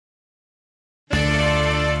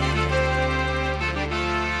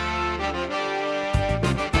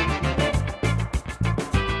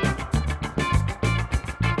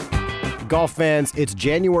Golf fans, it's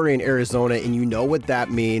January in Arizona, and you know what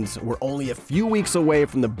that means. We're only a few weeks away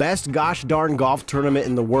from the best gosh darn golf tournament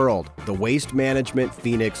in the world, the Waste Management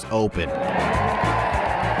Phoenix Open.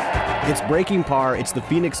 It's breaking par, it's the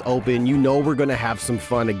Phoenix Open. You know we're gonna have some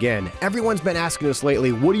fun again. Everyone's been asking us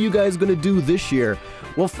lately, what are you guys gonna do this year?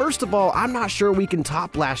 Well, first of all, I'm not sure we can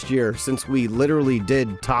top last year since we literally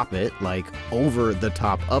did top it, like over the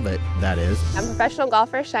top of it, that is. I'm professional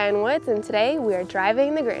golfer Cheyenne Woods, and today we are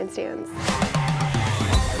driving the grandstands.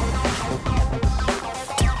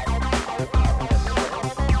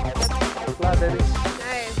 Fly, baby.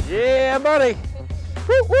 Nice. Yeah, buddy.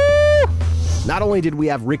 Woo, woo. Not only did we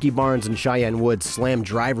have Ricky Barnes and Cheyenne Woods slam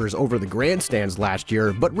drivers over the grandstands last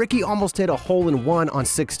year, but Ricky almost hit a hole-in-one on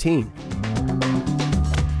 16.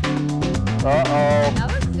 Uh-oh.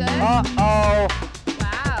 That looks good. Uh-oh.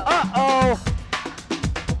 Wow. Uh-oh.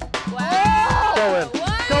 Wow. Go in.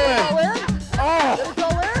 What? Go in. Oh. Did it go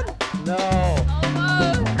in? No.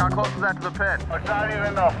 Almost. How close is that to the pin? It's not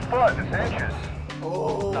even a foot, it's inches.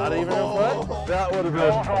 Oh. Not even a foot? That would have been.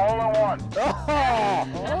 It's a hole-in-one. Oh.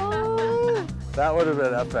 That would have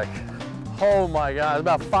been epic. Oh my God,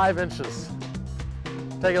 about 5 inches.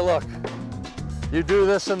 Take a look. You do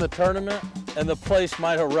this in the tournament and the place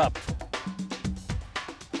might erupt.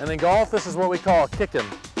 And in golf, this is what we call kicking.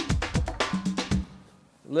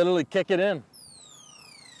 Literally kick it in.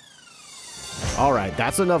 All right,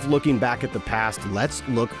 that's enough looking back at the past. Let's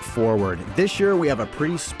look forward. This year, we have a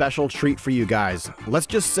pretty special treat for you guys. Let's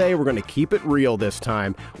just say we're gonna keep it real this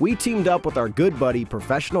time. We teamed up with our good buddy,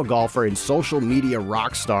 professional golfer and social media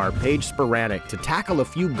rock star, Paige Spiranac, to tackle a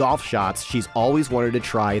few golf shots she's always wanted to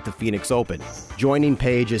try at the Phoenix Open. Joining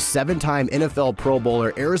Paige is 7-time NFL Pro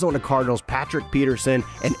Bowler, Arizona Cardinals Patrick Peterson,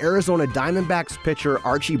 and Arizona Diamondbacks pitcher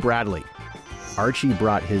Archie Bradley. Archie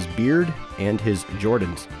brought his beard and his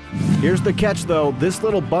Jordans. Here's the catch though, this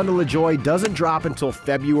little bundle of joy doesn't drop until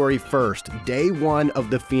February 1st, day one of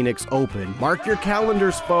the Phoenix Open. Mark your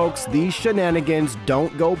calendars, folks. These shenanigans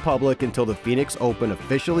don't go public until the Phoenix Open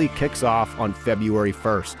officially kicks off on February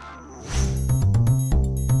 1st.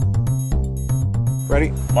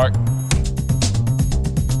 Ready? Mark.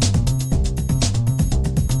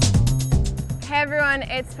 Hey everyone,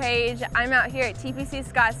 it's Paige. I'm out here at TPC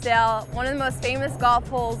Scottsdale, one of the most famous golf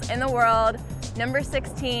holes in the world, number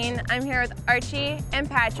 16. I'm here with Archie and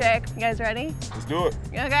Patrick. You guys ready? Let's do it.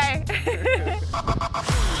 Okay.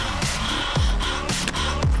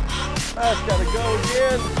 That's gotta go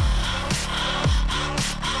again.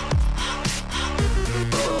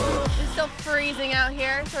 It's still freezing out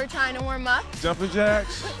here, so we're trying to warm up. Jumping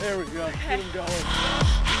jacks. There we go. Okay. Get him going.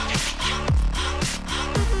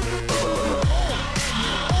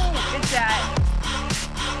 Good shot.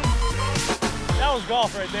 That was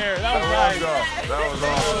golf right there. That was nice. That was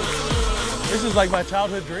awesome. This is like my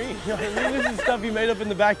childhood dream. You know what I mean? This is stuff you made up in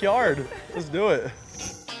the backyard. Let's do it.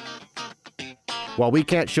 While we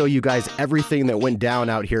can't show you guys everything that went down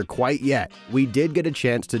out here quite yet, we did get a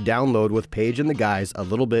chance to download with Paige and the guys a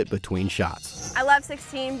little bit between shots. I love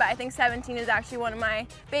 16, but I think 17 is actually one of my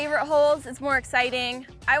favorite holes. It's more exciting.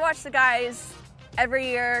 I watch the guys every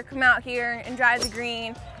year come out here and drive the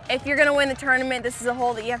green. If you're gonna win the tournament, this is a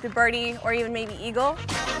hole that you have to birdie or even maybe eagle.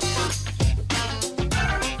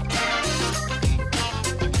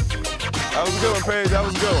 That was a good one, Paige. That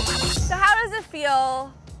was a good one. So how does it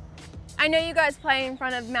feel? I know you guys play in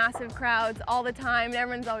front of massive crowds all the time and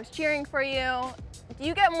everyone's always cheering for you. Do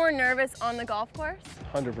you get more nervous on the golf course?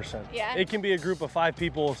 100%. Yeah? It can be a group of 5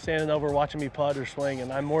 people standing over watching me putt or swing,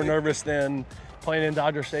 and I'm more nervous than playing in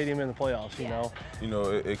Dodger Stadium in the playoffs, you know? You know,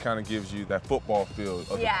 it kind of gives you that football feel of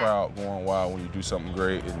the Yeah. crowd going wild when you do something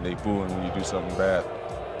great and they booing when you do something bad.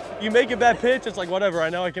 You make a bad pitch, it's like, whatever, I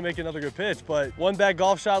know I can make another good pitch, but one bad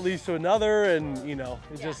golf shot leads to another, and you know,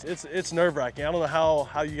 it's nerve-wracking. I don't know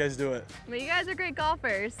how you guys do it. But you guys are great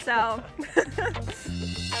golfers, so.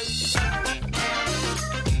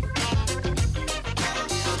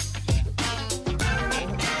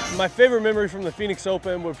 My favorite memory from the Phoenix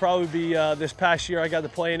Open would probably be this past year. I got to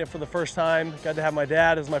play in it for the first time. Got to have my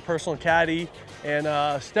dad as my personal caddy,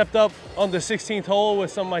 and stepped up on the 16th hole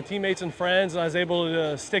with some of my teammates and friends, and I was able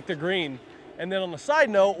to stick the green. And then on the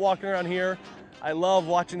side note, walking around here, I love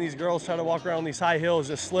watching these girls try to walk around these high hills,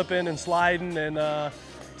 just slipping and sliding, and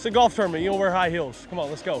it's a golf tournament. You don't wear high heels. Come on,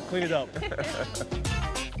 let's go, clean it up.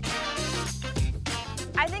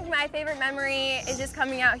 I think my favorite memory is just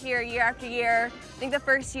coming out here year after year, think the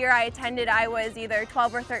first year I attended, I was either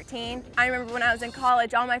 12 or 13. I remember when I was in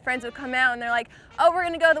college, all my friends would come out and they're like, oh, we're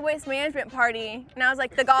gonna go to the waste management party. And I was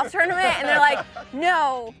like, the golf tournament? And they're like,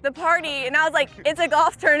 no, the party. And I was like, it's a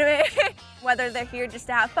golf tournament. Whether they're here just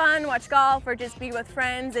to have fun, watch golf, or just be with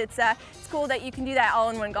friends, it's cool that you can do that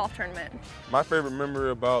all in one golf tournament. My favorite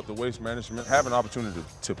memory about the waste management, having an opportunity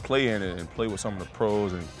to play in it and play with some of the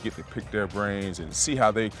pros and get to pick their brains and see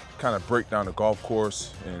how they kind of break down the golf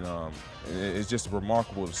course. And it's just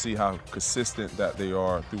remarkable to see how consistent that they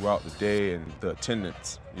are throughout the day, and the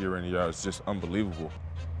attendance year in and year out is just unbelievable.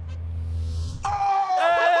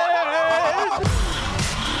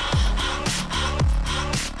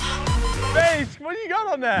 Paige, what do you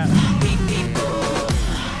got on that?